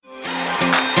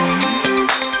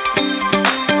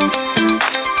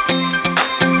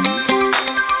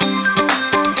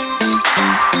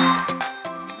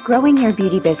Growing your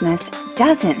beauty business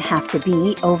doesn't have to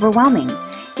be overwhelming.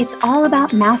 It's all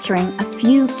about mastering a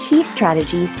few key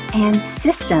strategies and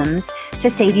systems to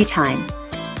save you time.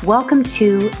 Welcome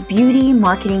to Beauty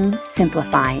Marketing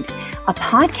Simplified, a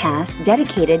podcast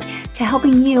dedicated to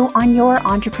helping you on your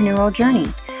entrepreneurial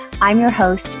journey. I'm your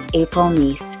host, April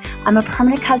Neese. I'm a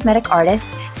permanent cosmetic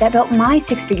artist that built my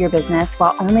six-figure business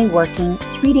while only working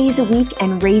 3 days a week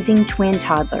and raising twin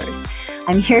toddlers.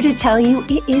 I'm here to tell you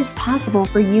it is possible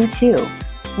for you too.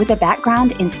 With a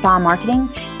background in spa marketing,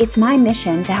 it's my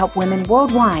mission to help women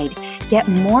worldwide get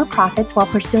more profits while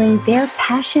pursuing their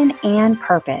passion and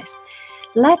purpose.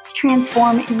 Let's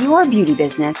transform your beauty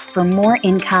business for more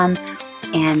income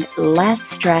and less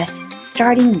stress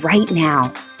starting right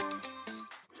now.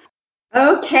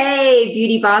 Okay,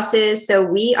 beauty bosses. So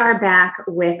we are back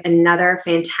with another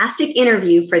fantastic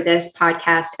interview for this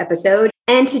podcast episode.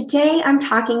 And today I'm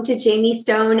talking to Jamie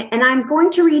Stone, and I'm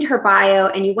going to read her bio,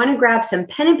 and you want to grab some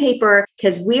pen and paper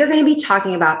because we are going to be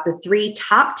talking about the 3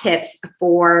 top tips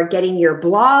for getting your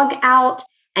blog out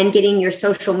and getting your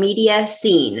social media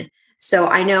seen. So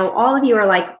I know all of you are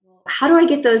like, how do I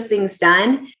get those things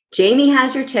done? Jamie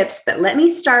has your tips, but let me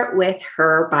start with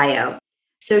her bio.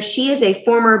 So she is a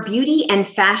former beauty and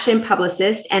fashion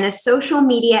publicist and a social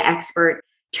media expert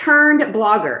turned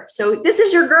blogger. So this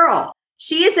is your girl.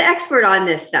 She is the expert on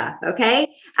this stuff,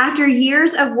 okay? After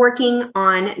years of working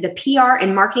on the PR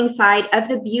and marketing side of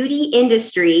the beauty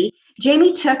industry,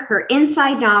 Jamie took her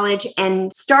inside knowledge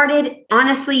and started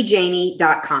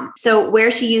honestlyjamie.com. So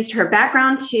where she used her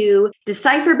background to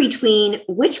decipher between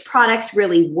which products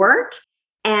really work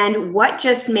and what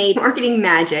just made marketing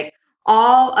magic,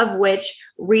 all of which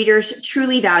readers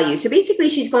truly value. So basically,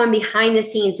 she's going behind the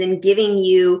scenes and giving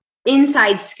you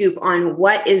inside scoop on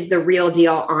what is the real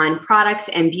deal on products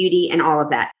and beauty and all of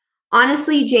that.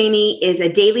 Honestly, Jamie is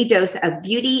a daily dose of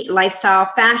beauty, lifestyle,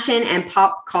 fashion, and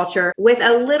pop culture with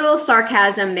a little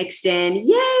sarcasm mixed in.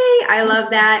 Yay! I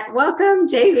love that. Welcome,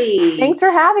 Jamie. Thanks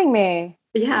for having me.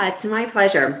 Yeah, it's my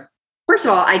pleasure. First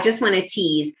of all, I just want to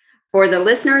tease for the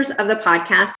listeners of the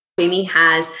podcast, Jamie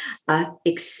has an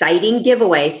exciting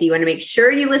giveaway. So you want to make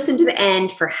sure you listen to the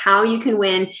end for how you can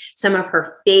win some of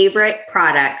her favorite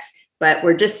products. But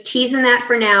we're just teasing that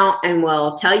for now, and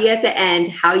we'll tell you at the end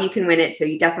how you can win it. So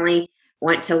you definitely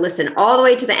want to listen all the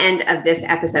way to the end of this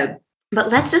episode. But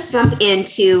let's just jump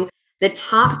into the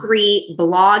top 3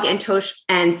 blog and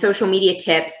social media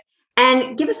tips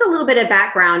and give us a little bit of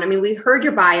background. I mean, we heard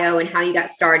your bio and how you got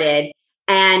started,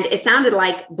 and it sounded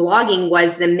like blogging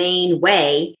was the main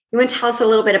way. You want to tell us a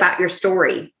little bit about your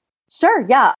story? Sure.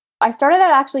 Yeah. I started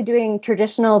out actually doing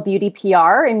traditional beauty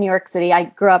PR in New York City. I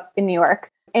grew up in New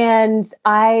York, and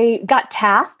I got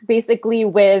tasked basically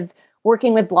with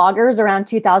working with bloggers around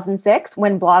 2006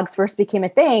 when blogs first became a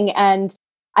thing. And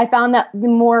I found that the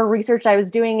more research I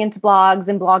was doing into blogs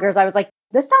and bloggers, I was like,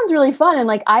 this sounds really fun. And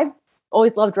like, I've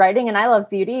always loved writing and I love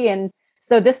beauty. And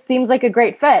so this seems like a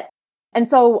great fit. And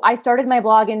so I started my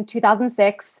blog in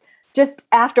 2006, just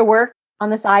after work on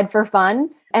the side for fun.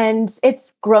 And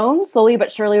it's grown slowly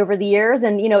but surely over the years.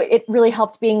 And, it really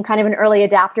helped being kind of an early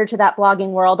adapter to that blogging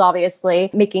world, obviously,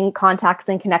 making contacts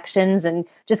and connections and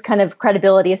just kind of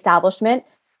credibility establishment.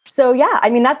 So yeah, I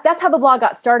mean, that's how the blog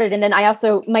got started. And then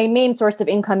my main source of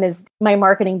income is my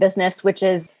marketing business, which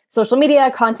is social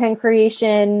media, content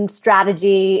creation,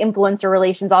 strategy, influencer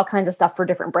relations, all kinds of stuff for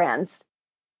different brands.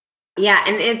 Yeah.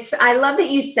 And I love that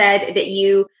you said that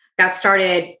you got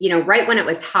started, right when it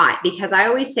was hot, because I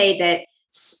always say that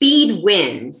speed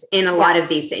wins in a lot of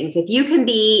these things. If you can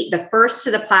be the first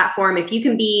to the platform, if you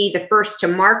can be the first to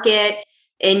market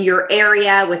in your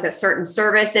area with a certain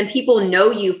service, then people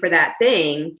know you for that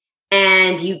thing.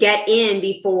 And you get in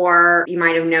before you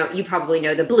probably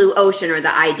know the blue ocean, or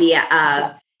the idea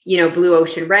of, blue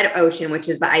ocean, red ocean, which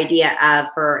is the idea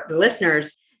of, for the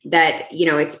listeners, that,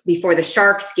 it's before the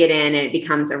sharks get in and it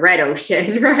becomes a red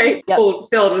ocean, right? Yep.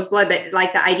 Filled with blood. But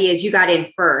like the idea is you got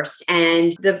in first.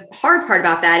 And the hard part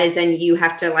about that is then you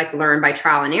have to learn by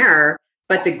trial and error.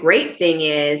 But the great thing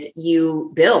is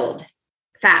you build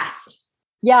fast.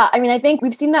 Yeah. I mean, I think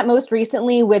we've seen that most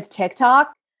recently with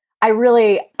TikTok. I'm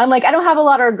like, I don't have a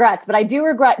lot of regrets, but I do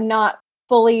regret not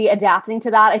fully adapting to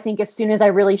that, I think, as soon as I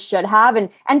really should have. And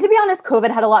to be honest,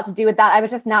 COVID had a lot to do with that. I was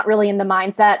just not really in the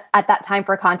mindset at that time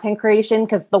for content creation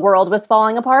because the world was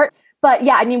falling apart. But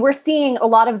yeah, I mean, we're seeing a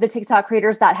lot of the TikTok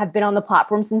creators that have been on the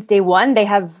platform since day one. They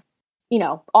have,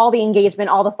 all the engagement,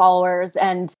 all the followers.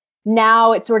 And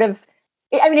now it's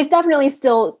it's definitely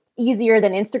still easier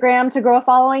than Instagram to grow a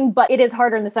following, but it is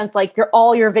harder in the sense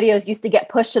all your videos used to get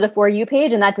pushed to the For You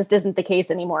page, and that just isn't the case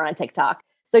anymore on TikTok.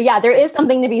 So yeah, there is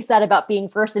something to be said about being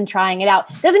first and trying it out.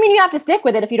 Doesn't mean you have to stick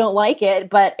with it if you don't like it.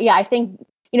 But yeah, I think,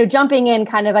 jumping in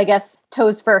kind of, I guess,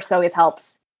 toes first always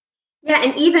helps. Yeah.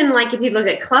 And even like if you look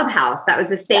at Clubhouse, that was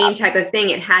the same type of thing.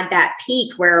 It had that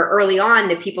peak where early on,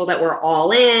 the people that were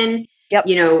all in,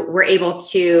 were able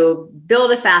to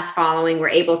build a fast following, were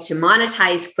able to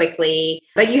monetize quickly.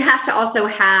 But you have to also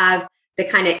have the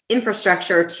kind of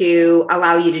infrastructure to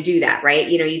allow you to do that, right?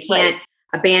 You can't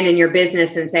abandon your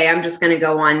business and say, I'm just going to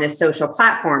go on this social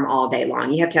platform all day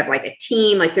long. You have to have like a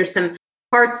team. Like there's some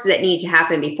parts that need to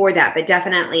happen before that, but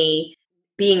definitely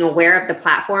being aware of the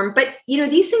platform. But,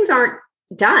 these things aren't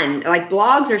done. Like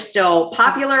blogs are still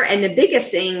popular. And the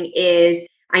biggest thing is,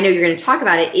 I know you're going to talk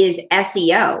about it, is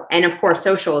SEO. And of course,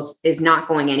 socials is not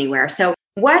going anywhere. So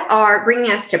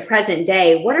bringing us to present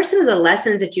day, what are some of the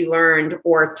lessons that you learned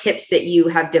or tips that you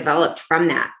have developed from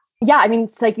that? Yeah, I mean,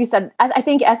 it's like you said, I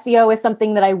think SEO is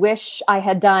something that I wish I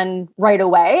had done right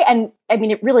away. And I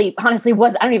mean, it really honestly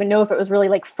was, I don't even know if it was really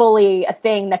like fully a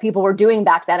thing that people were doing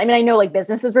back then. I mean, I know like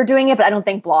businesses were doing it, but I don't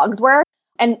think blogs were.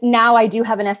 And now I do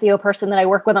have an SEO person that I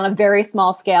work with on a very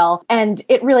small scale, and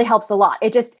it really helps a lot.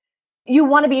 You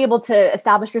want to be able to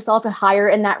establish yourself higher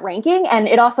in that ranking. And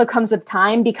it also comes with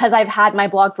time, because I've had my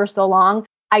blog for so long.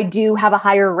 I do have a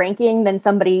higher ranking than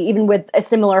somebody even with a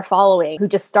similar following who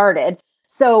just started.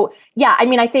 So yeah, I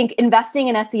mean, I think investing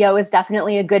in SEO is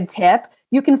definitely a good tip.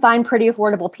 You can find pretty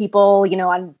affordable people,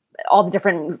 on all the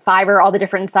different Fiverr, all the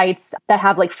different sites that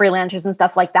have like freelancers and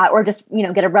stuff like that, or just,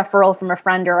 get a referral from a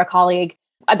friend or a colleague.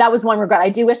 That was one regret. I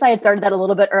do wish I had started that a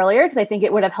little bit earlier, because I think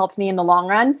it would have helped me in the long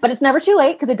run, but it's never too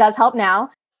late because it does help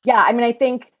now. Yeah. I mean, I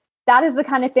think that is the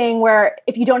kind of thing where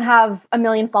if you don't have 1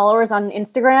 million followers on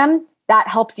Instagram, that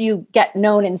helps you get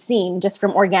known and seen just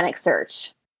from organic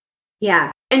search.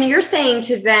 Yeah. And you're saying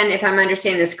to then, if I'm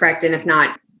understanding this correct, and if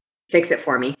not, fix it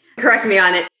for me, correct me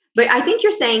on it. But I think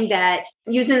you're saying that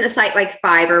using a site like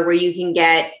Fiverr, where you can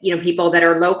get, people that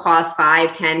are low cost, $5,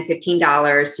 $10,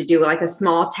 $15 to do like a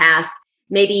small task,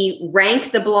 maybe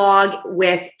rank the blog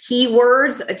with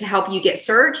keywords to help you get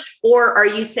searched? Or are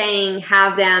you saying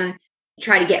have them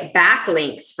try to get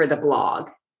backlinks for the blog?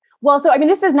 Well, so I mean,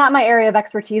 this is not my area of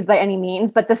expertise by any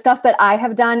means, but the stuff that I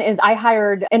have done is I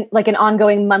hired an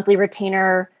ongoing monthly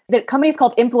retainer. The company's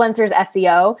called Influencers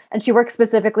SEO, and she works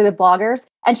specifically with bloggers.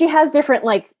 And she has different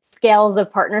scales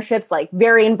of partnerships, like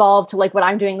very involved to like what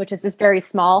I'm doing, which is just very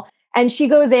small. And she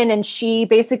goes in and she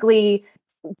basically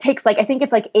takes I think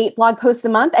it's 8 blog posts a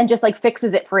month and just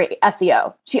fixes it for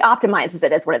SEO. She optimizes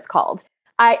it, is what it's called.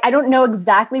 I don't know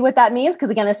exactly what that means,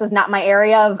 because again, this is not my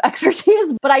area of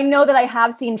expertise, but I know that I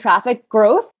have seen traffic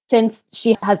growth since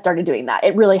she has started doing that.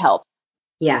 It really helps.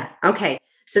 Yeah. Okay.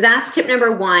 So that's tip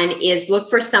number 1, is look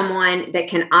for someone that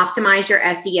can optimize your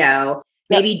SEO.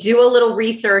 Maybe do a little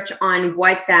research on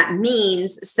what that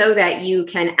means so that you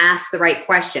can ask the right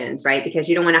questions, right? Because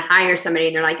you don't want to hire somebody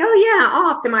and they're like, oh yeah,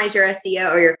 I'll optimize your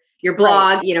SEO or your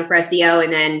blog, for SEO.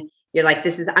 And then you're like,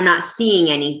 I'm not seeing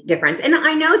any difference. And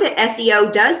I know that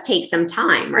SEO does take some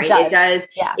time, right? It does.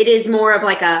 Yeah. It is more of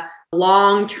like a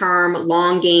long-term,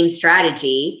 long game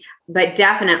strategy, but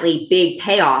definitely big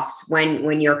payoffs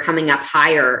when you're coming up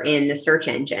higher in the search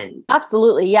engine.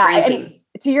 Absolutely. Yeah. And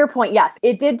to your point, yes,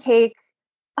 it did take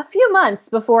a few months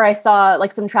before I saw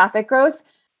some traffic growth,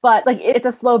 but it's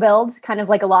a slow build, kind of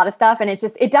like a lot of stuff. And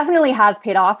it definitely has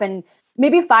paid off. And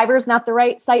maybe Fiverr is not the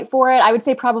right site for it. I would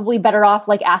say probably better off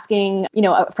asking,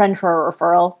 a friend for a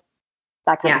referral,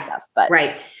 that kind of stuff. But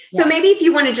right. So maybe if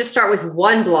you want to just start with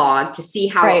one blog to see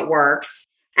how it works.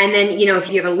 And then, if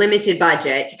you have a limited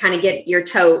budget to kind of get your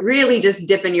toe, really just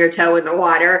dipping your toe in the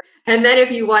water. And then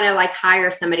if you want to hire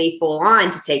somebody full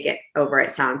on to take it over,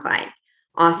 it sounds like.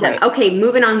 Awesome. Right. Okay.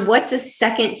 Moving on. What's a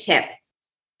second tip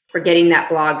for getting that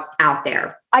blog out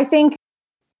there? I think,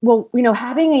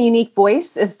 having a unique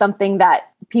voice is something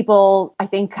that people, I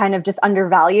think, kind of just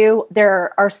undervalue.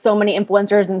 There are so many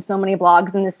influencers and so many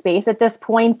blogs in this space at this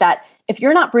point that if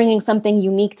you're not bringing something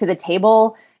unique to the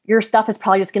table, your stuff is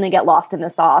probably just going to get lost in the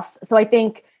sauce. So I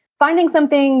think finding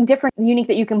something different, unique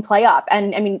that you can play up.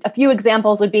 And I mean, a few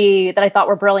examples would be that I thought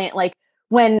were brilliant. Like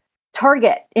when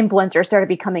Target influencers started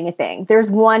becoming a thing.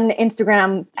 There's one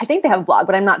Instagram, I think they have a blog,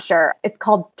 but I'm not sure. It's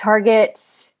called Target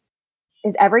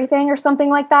is Everything or something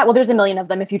like that. Well, there's a million of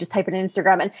them if you just type it in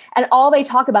Instagram. And all they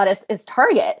talk about is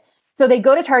Target. So they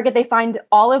go to Target, they find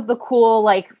all of the cool,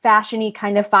 fashion-y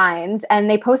kind of finds, and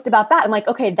they post about that. I'm like,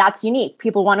 okay, that's unique.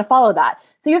 People want to follow that.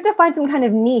 So you have to find some kind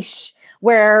of niche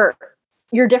where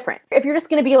you're different. If you're just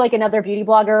going to be another beauty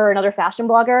blogger or another fashion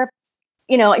blogger,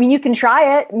 you can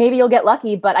try it. Maybe you'll get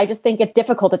lucky, but I just think it's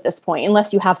difficult at this point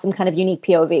unless you have some kind of unique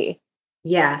POV.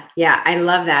 Yeah. Yeah. I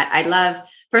love that. I love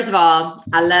First of all,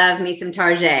 I love me some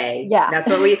Target. Yeah. That's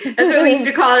what we used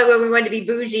to call it when we wanted to be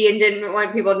bougie and didn't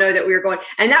want people to know that we were going.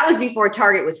 And that was before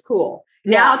Target was cool.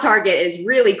 Now Target is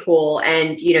really cool.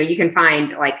 And, you can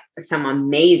find like some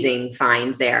amazing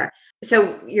finds there.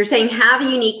 So you're saying have a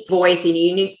unique voice and a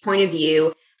unique point of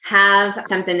view, have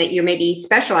something that you're maybe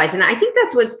specialized in. I think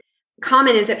that's what's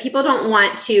common is that people don't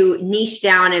want to niche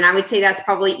down. And I would say that's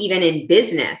probably even in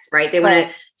business, right? They want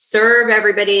to serve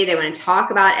everybody. They want to talk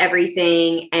about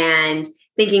everything and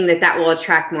thinking that will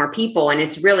attract more people. And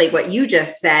it's really what you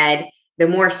just said. The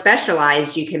more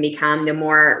specialized you can become, the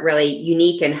more really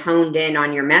unique and honed in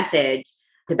on your message,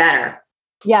 the better.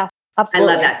 Yeah,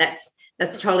 absolutely. I love that.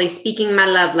 That's totally speaking my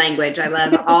love language. I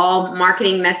love all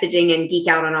marketing, messaging, and geek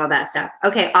out on all that stuff.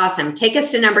 Okay, awesome. Take us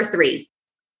to number 3.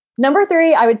 Number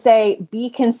 3, I would say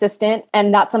be consistent.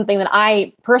 And that's something that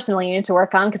I personally need to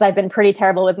work on because I've been pretty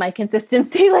terrible with my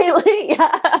consistency lately.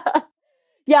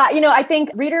 Yeah. I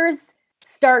think readers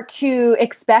start to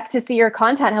expect to see your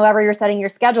content, however you're setting your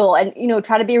schedule, and,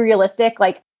 try to be realistic.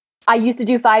 Like I used to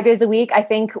do 5 days a week. I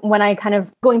think when I kind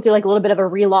of going through like a little bit of a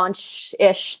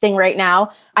relaunch-ish thing right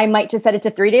now, I might just set it to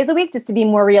 3 days a week just to be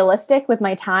more realistic with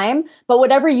my time. But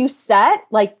whatever you set,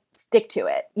 like stick to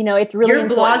it. It's really You're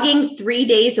important. blogging 3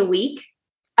 days a week?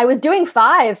 I was doing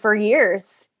 5 for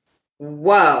years.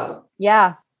 Whoa.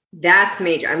 Yeah. That's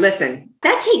major. Listen,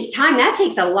 that takes time. That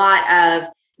takes a lot of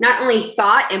not only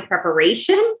thought and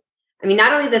preparation. I mean,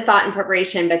 not only the thought and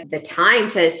preparation, but the time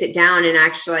to sit down and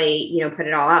actually, put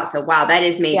it all out. So, wow, that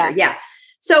is major. Yeah.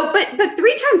 So, but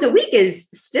 3 times a week is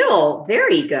still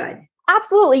very good.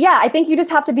 Absolutely. Yeah. I think you just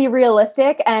have to be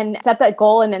realistic and set that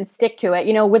goal and then stick to it.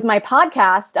 With my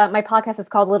podcast is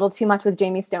called Little Too Much with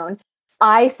Jamie Stone.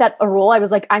 I set a rule. I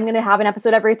was like, I'm going to have an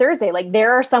episode every Thursday. Like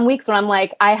there are some weeks when I'm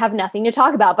like, I have nothing to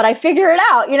talk about, but I figure it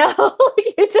out,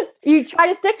 you try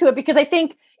to stick to it, because I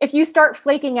think if you start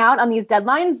flaking out on these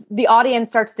deadlines, the audience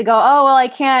starts to go, oh, well, I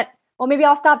can't, well, maybe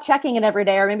I'll stop checking it every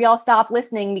day, or maybe I'll stop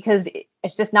listening because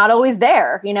it's just not always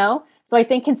there, So I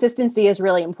think consistency is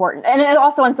really important. And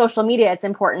also on social media, it's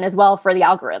important as well for the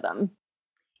algorithm.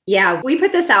 Yeah, we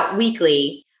put this out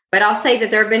weekly, but I'll say that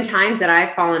there have been times that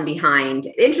I've fallen behind.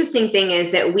 The interesting thing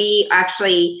is that we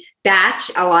actually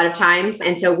batch a lot of times.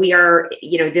 And so we are,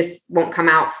 this won't come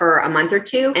out for a month or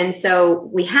 2. And so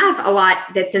we have a lot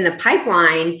that's in the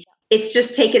pipeline. It's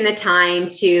just taken the time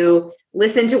to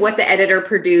listen to what the editor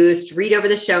produced, read over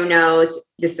the show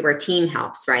notes. This is where team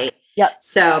helps, right? Yep.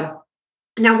 So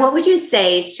now what would you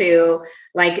say to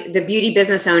like the beauty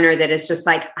business owner that is just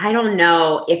like, I don't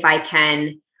know if I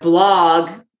can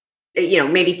blog,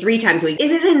 maybe 3 times a week.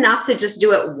 Is it enough to just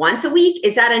do it once a week?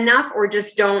 Is that enough? Or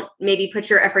just don't maybe put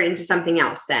your effort into something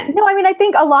else then? No, I mean, I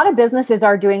think a lot of businesses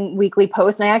are doing weekly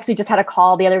posts. And I actually just had a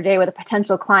call the other day with a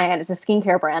potential client. It's a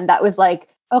skincare brand that was like,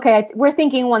 okay, we're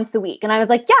thinking once a week. And I was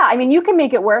like, yeah, I mean, you can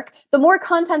make it work. The more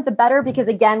content, the better, because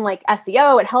again, like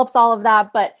SEO, it helps all of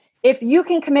that. But if you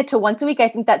can commit to once a week, I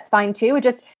think that's fine too. It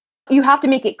just, you have to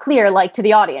make it clear, like to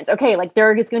the audience, okay, like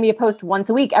there is going to be a post once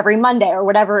a week, every Monday or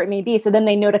whatever it may be. So then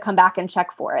they know to come back and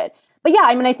check for it. But yeah,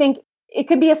 I mean, I think it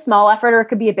could be a small effort or it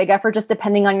could be a big effort, just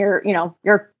depending on your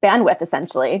bandwidth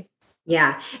essentially.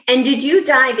 Yeah. And did you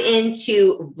dive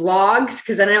into vlogs?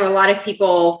 Because I know a lot of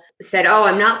people said, oh,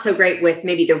 I'm not so great with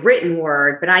maybe the written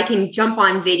word, but I can jump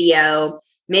on video,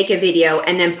 make a video,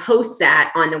 and then post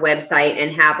that on the website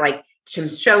and have like some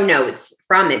show notes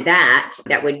from it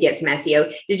that would get some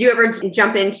SEO. Did you ever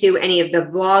jump into any of the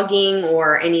vlogging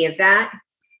or any of that?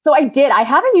 So I did. I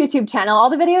have a YouTube channel. All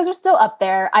the videos are still up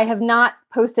there. I have not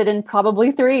posted in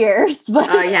probably 3 years, but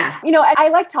yeah. I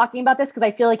like talking about this because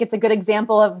I feel like it's a good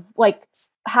example of like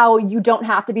how you don't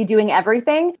have to be doing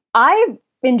everything. I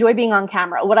enjoy being on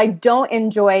camera. What I don't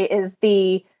enjoy is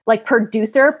the like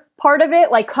producer part of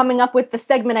it, like coming up with the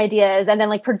segment ideas and then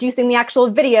like producing the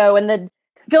actual video and the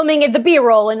filming it, the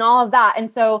B-roll and all of that.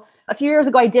 And so a few years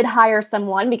ago, I did hire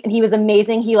someone and he was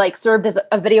amazing. He like served as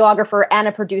a videographer and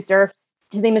a producer.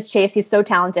 His name is Chase. He's so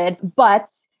talented, but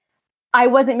I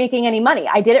wasn't making any money.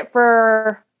 I did it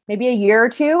for maybe a year or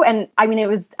 2. And I mean,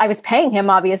 I was paying him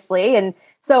obviously. And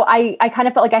so I kind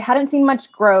of felt like I hadn't seen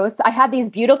much growth. I had these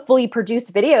beautifully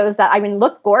produced videos that I mean,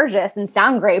 look gorgeous and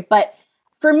sound great, but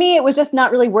for me, it was just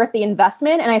not really worth the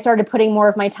investment. And I started putting more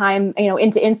of my time,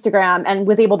 into Instagram and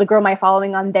was able to grow my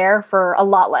following on there for a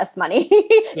lot less money,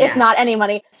 if not any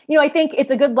money. I think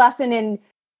it's a good lesson in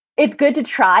it's good to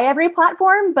try every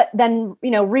platform, but then,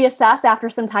 reassess after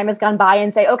some time has gone by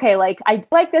and say, okay, like I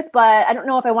like this, but I don't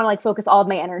know if I want to like focus all of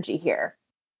my energy here.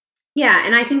 Yeah.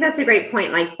 And I think that's a great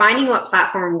point. Like finding what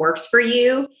platform works for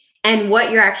you and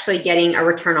what you're actually getting a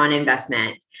return on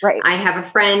investment. Right. I have a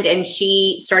friend and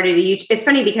she started a YouTube. It's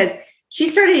funny because she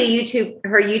started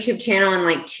her YouTube channel in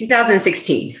like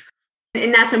 2016.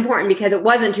 And that's important because it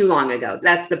wasn't too long ago.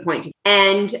 That's the point.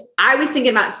 And I was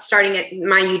thinking about starting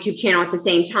my YouTube channel at the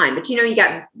same time. But, you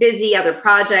got busy, other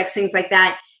projects, things like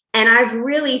that. And I've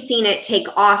really seen it take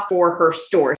off for her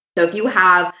store. So if you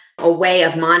have a way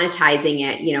of monetizing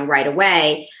it, right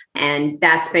away, and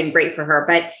that's been great for her.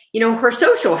 But, her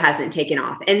social hasn't taken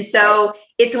off. And so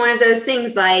it's one of those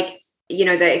things like,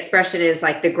 the expression is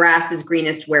like the grass is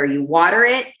greenest where you water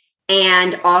it.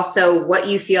 And also what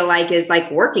you feel like is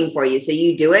like working for you. So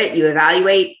you do it, you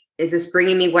evaluate, is this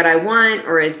bringing me what I want?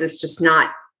 Or is this just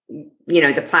not,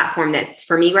 the platform that's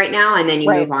for me right now? And then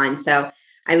you move on. So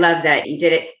I love that you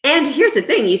did it. And here's the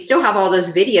thing, you still have all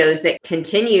those videos that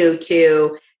continue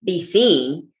to be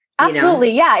seen.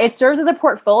 Absolutely. Yeah. It serves as a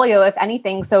portfolio, if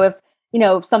anything. So if,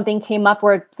 something came up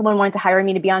where someone wanted to hire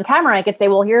me to be on camera, I could say,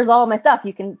 well, here's all of my stuff.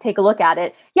 You can take a look at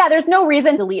it. Yeah. There's no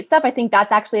reason to delete stuff. I think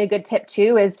that's actually a good tip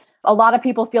too, is a lot of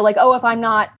people feel like, oh, if I'm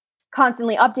not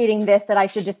constantly updating this, that I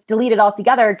should just delete it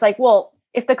altogether. It's like, well,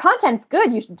 if the content's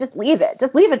good, you should just leave it.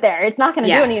 Just leave it there. It's not going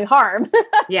to do any harm.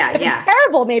 If it's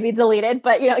terrible, maybe delete it,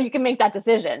 but you can make that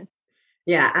decision.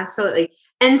 Yeah, absolutely.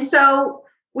 And so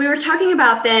we were talking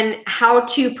about then how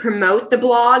to promote the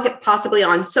blog, possibly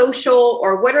on social,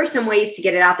 or what are some ways to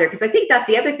get it out there? Because I think that's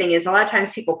the other thing is a lot of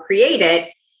times people create it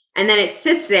and then it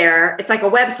sits there. It's like a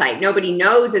website. Nobody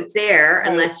knows it's there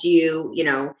unless you,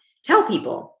 tell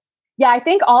people. Yeah, I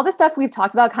think all the stuff we've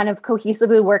talked about kind of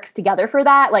cohesively works together for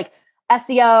that. Like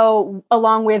SEO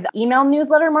along with email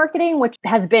newsletter marketing, which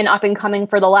has been up and coming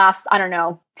for the last,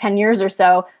 10 years or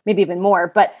so, maybe even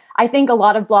more. But I think a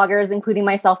lot of bloggers, including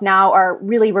myself now, are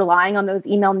really relying on those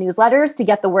email newsletters to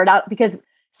get the word out, because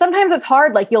sometimes it's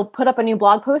hard. Like you'll put up a new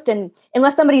blog post and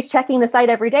unless somebody's checking the site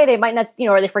every day, they might not,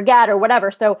 or they forget or whatever.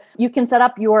 So you can set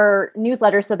up your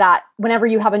newsletter so that whenever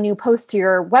you have a new post to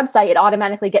your website, it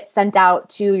automatically gets sent out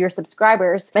to your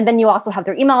subscribers. And then you also have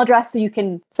their email address, so you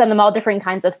can send them all different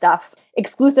kinds of stuff.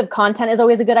 Exclusive content is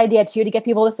always a good idea too, to get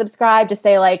people to subscribe, to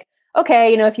say like,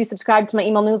 okay, if you subscribe to my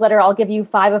email newsletter, I'll give you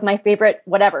 5 of my favorite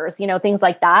whatevers, things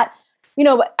like that.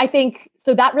 I think,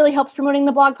 so that really helps promoting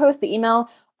the blog post, the email.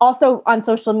 Also on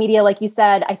social media, like you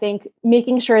said, I think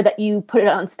making sure that you put it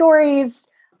on stories,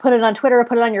 put it on Twitter,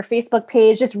 put it on your Facebook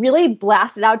page, just really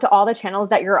blast it out to all the channels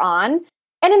that you're on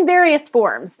and in various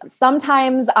forms.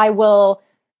 Sometimes I will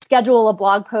schedule a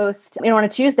blog post on a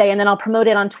Tuesday and then I'll promote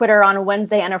it on Twitter on a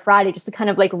Wednesday and a Friday just to kind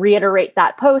of like reiterate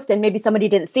that post. And maybe somebody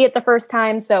didn't see it the first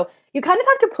time. So you kind of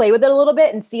have to play with it a little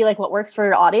bit and see like what works for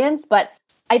your audience. But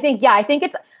I think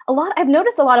it's a lot. I've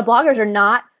noticed a lot of bloggers are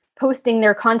not posting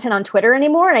their content on Twitter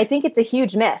anymore. And I think it's a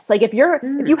huge miss. Like if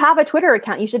you have a Twitter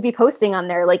account, you should be posting on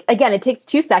there. Like, again, it takes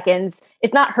 2 seconds.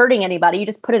 It's not hurting anybody. You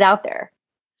just put it out there.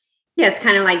 Yeah. It's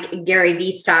kind of like Gary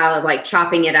Vee style of like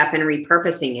chopping it up and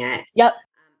repurposing it. Yep.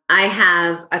 I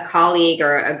have a colleague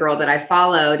or a girl that I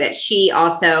follow that she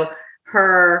also,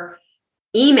 her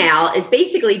email is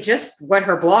basically just what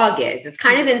her blog is. It's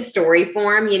kind of in story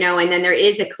form, and then there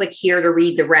is a click here to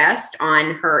read the rest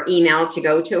on her email to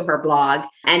go to her blog.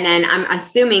 And then I'm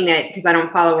assuming that, because I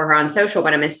don't follow her on social,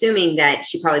 but I'm assuming that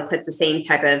she probably puts the same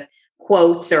type of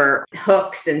quotes or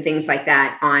hooks and things like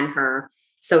that on her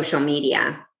social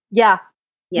media. Yeah.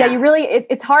 You really,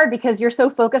 it's hard because you're so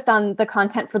focused on the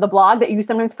content for the blog that you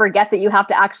sometimes forget that you have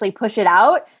to actually push it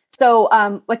out. So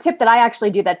a tip that I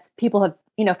actually do that people have,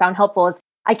 found helpful is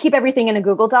I keep everything in a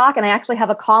Google Doc and I actually have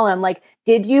a column like,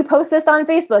 did you post this on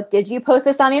Facebook? Did you post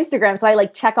this on Instagram? So I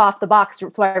like check off the box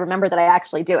so I remember that I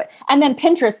actually do it. And then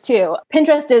Pinterest too.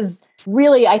 Pinterest is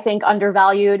really, I think,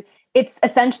 undervalued. It's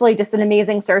essentially just an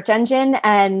amazing search engine.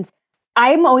 And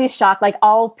I'm always shocked. Like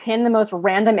I'll pin the most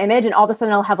random image and all of a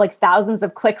sudden I'll have like thousands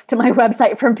of clicks to my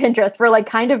website from Pinterest for like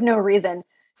kind of no reason.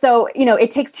 So, it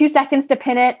takes 2 seconds to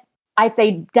pin it. I'd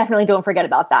say definitely don't forget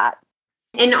about that.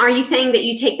 And are you saying that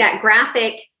you take that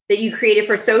graphic that you created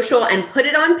for social and put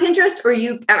it on Pinterest, or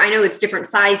I know it's different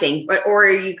sizing, or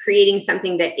are you creating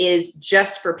something that is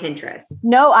just for Pinterest?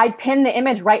 No, I pin the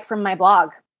image right from my blog.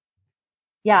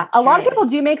 Yeah. Okay. A lot of people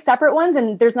do make separate ones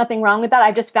and there's nothing wrong with that.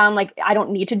 I've just found like, I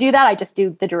don't need to do that. I just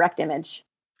do the direct image.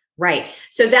 Right.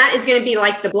 So that is going to be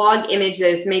like the blog image that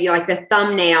is maybe like the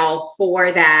thumbnail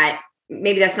for that.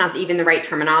 Maybe that's not even the right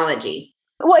terminology.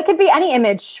 Well, it could be any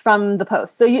image from the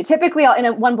post. So you typically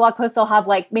in one blog post, I'll have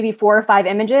like maybe 4 or 5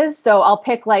 images. So I'll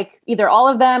pick like either all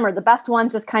of them or the best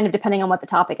ones, just kind of depending on what the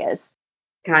topic is.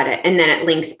 Got it. And then it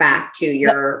links back to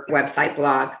your website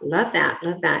blog. Love that.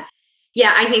 Love that.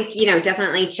 Yeah, I think,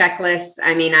 definitely checklist.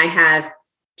 I mean, I have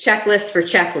checklists for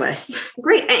checklists.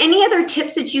 Great. Any other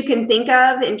tips that you can think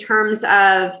of in terms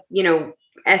of,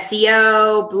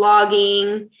 SEO,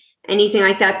 blogging, anything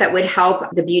like that would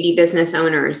help the beauty business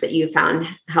owners that you found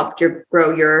helped you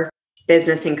grow your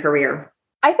business and career?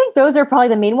 I think those are probably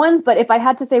the main ones. But if I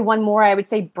had to say one more, I would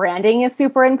say branding is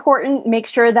super important. Make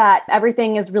sure that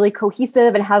everything is really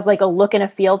cohesive and has like a look and a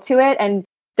feel to it. And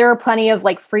there are plenty of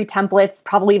like free templates,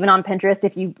 probably even on Pinterest,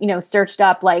 if you searched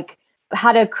up like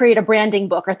how to create a branding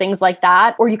book or things like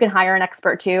that. Or you can hire an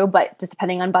expert too, but just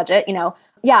depending on budget,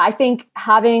 Yeah, I think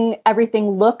having everything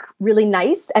look really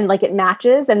nice and like it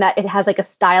matches and that it has like a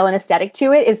style and aesthetic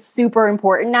to it is super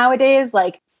important nowadays.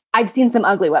 Like I've seen some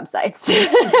ugly websites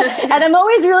and I'm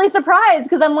always really surprised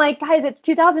because I'm like, guys, it's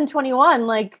 2021.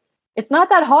 Like it's not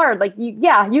that hard. Like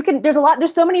you can,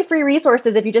 there's so many free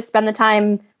resources if you just spend the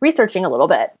time researching a little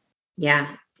bit.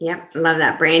 Yeah. Yep. Love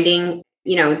that. Branding,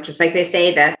 just like they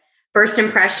say, the first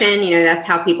impression, that's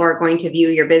how people are going to view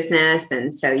your business.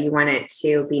 And so you want it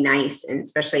to be nice and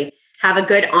especially have a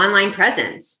good online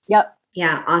presence. Yep.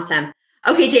 Yeah. Awesome.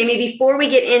 Okay, Jamie, before we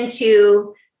get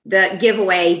into the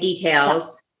giveaway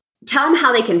details, tell them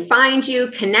how they can find you,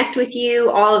 connect with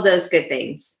you, all of those good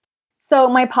things. So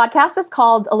my podcast is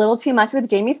called A Little Too Much with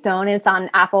Jamie Stone. And it's on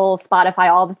Apple, Spotify,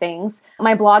 all the things.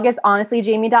 My blog is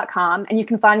honestlyjamie.com. And you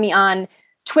can find me on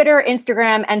Twitter,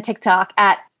 Instagram, and TikTok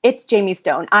at It's Jamie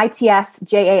Stone,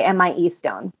 ITSJAMIE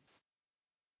Stone.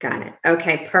 Got it.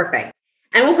 Okay, perfect.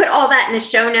 And we'll put all that in the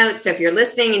show notes. So if you're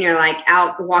listening and you're like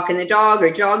out walking the dog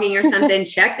or jogging or something,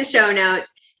 check the show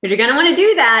notes because you're going to want to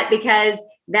do that because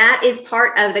that is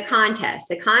part of the contest.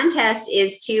 The contest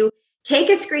is to take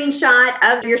a screenshot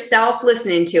of yourself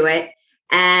listening to it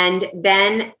and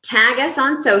then tag us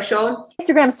on social.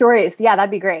 Instagram stories. Yeah, that'd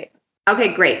be great.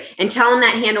 Okay, great. And tell them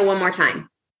that handle one more time.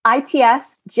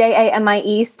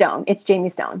 ITSJAMIE Stone. It's Jamie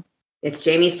Stone. It's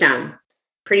Jamie Stone.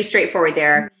 Pretty straightforward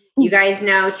there. You guys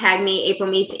know, tag me, April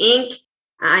Meese Inc.,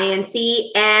 INC.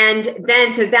 And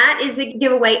then, so that is the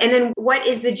giveaway. And then what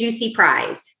is the juicy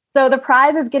prize? So the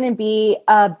prize is going to be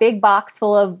a big box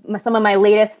full of some of my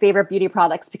latest favorite beauty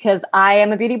products because I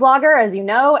am a beauty blogger, as you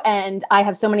know, and I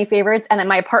have so many favorites and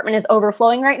my apartment is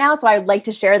overflowing right now. So I would like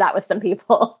to share that with some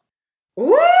people.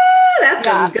 Woo! That's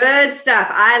some good stuff.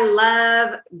 I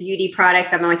love beauty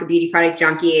products. I'm like a beauty product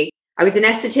junkie. I was an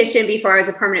esthetician before I was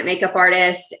a permanent makeup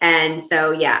artist. And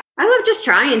so, I love just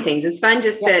trying things. It's fun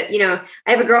just to,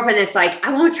 I have a girlfriend that's like,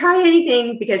 I won't try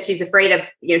anything because she's afraid of,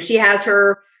 she has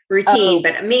her routine.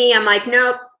 But me, I'm like,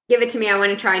 nope, give it to me. I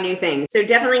want to try new things. So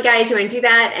definitely, guys, you want to do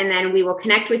that. And then we will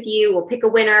connect with you. We'll pick a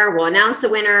winner. We'll announce a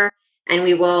winner. And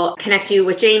we will connect you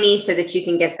with Jamie so that you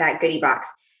can get that goodie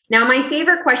box. Now, my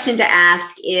favorite question to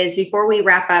ask is before we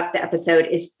wrap up the episode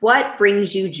is what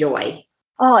brings you joy?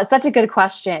 Oh, it's such a good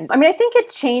question. I mean, I think it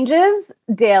changes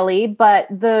daily, but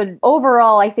the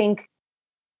overall, I think,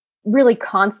 really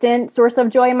constant source of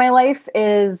joy in my life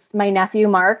is my nephew,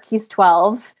 Mark. He's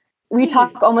 12. We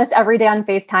talk almost every day on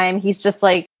FaceTime. He's just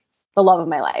like the love of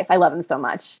my life. I love him so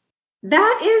much.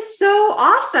 That is so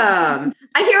awesome.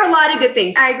 I hear a lot of good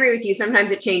things. I agree with you. Sometimes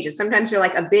it changes. Sometimes you're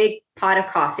like a big pot of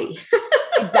coffee.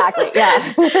 Exactly.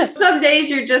 Yeah. Some days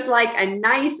you're just like a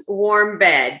nice warm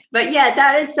bed. But yeah,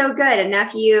 that is so good. A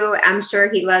nephew, I'm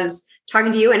sure he loves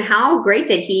talking to you and how great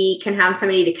that he can have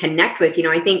somebody to connect with.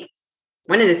 I think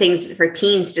one of the things for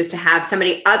teens just to have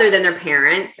somebody other than their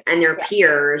parents and their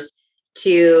peers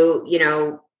to,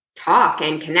 talk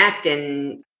and connect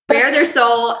and bare their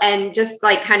soul and just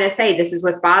like kind of say, this is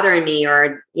what's bothering me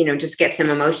or, just get some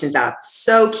emotions out.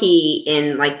 So key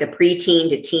in like the preteen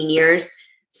to teen years.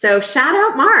 So shout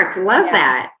out, Mark. Love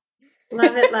that.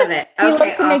 Love it. Love it. He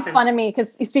loves to make fun of me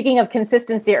because speaking of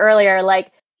consistency earlier,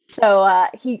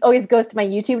 he always goes to my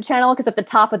YouTube channel because at the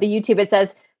top of the YouTube, it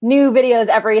says new videos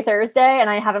every Thursday. And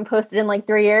I haven't posted in like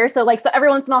 3 years. So every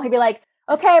once in a while, he'd be like,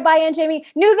 okay, bye, Aunt Jamie,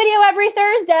 new video every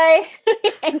Thursday.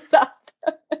 And so.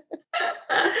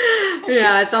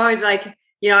 Yeah, it's always like,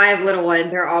 I have little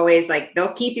ones. They're always like,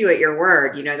 they'll keep you at your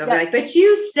word. They'll be like, but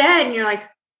you said, and you're like,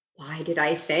 why did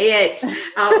I say it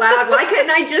out loud? Why couldn't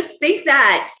I just think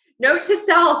that? Note to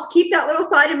self, keep that little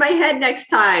thought in my head next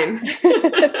time.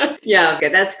 Yeah,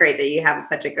 good. That's great that you have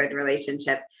such a good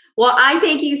relationship. Well, I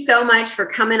thank you so much for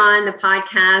coming on the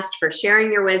podcast, for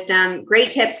sharing your wisdom.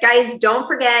 Great tips. Guys, don't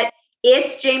forget,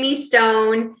 it's Jamie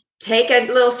Stone. Take a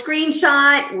little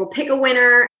screenshot. We'll pick a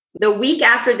winner the week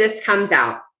after this comes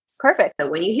out. Perfect. So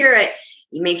when you hear it,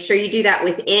 you make sure you do that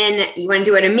you want to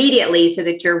do it immediately so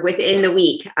that you're within the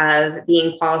week of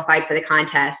being qualified for the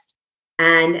contest.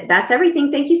 And that's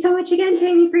everything. Thank you so much again,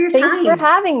 Jamie, for your time. Thanks for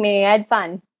having me. I had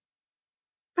fun.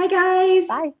 Bye, guys.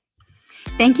 Bye.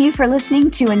 Thank you for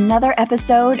listening to another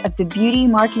episode of the Beauty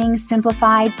Marketing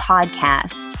Simplified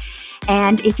podcast.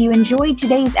 And if you enjoyed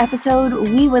today's episode,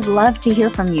 we would love to hear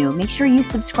from you. Make sure you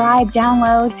subscribe,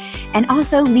 download, and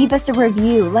also leave us a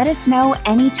review. Let us know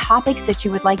any topics that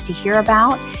you would like to hear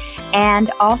about,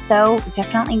 and also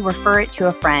definitely refer it to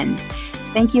a friend.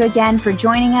 Thank you again for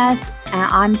joining us.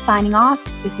 I'm signing off.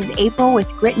 This is April with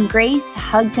Grit and Grace,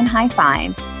 hugs and high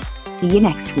fives. See you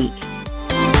next week.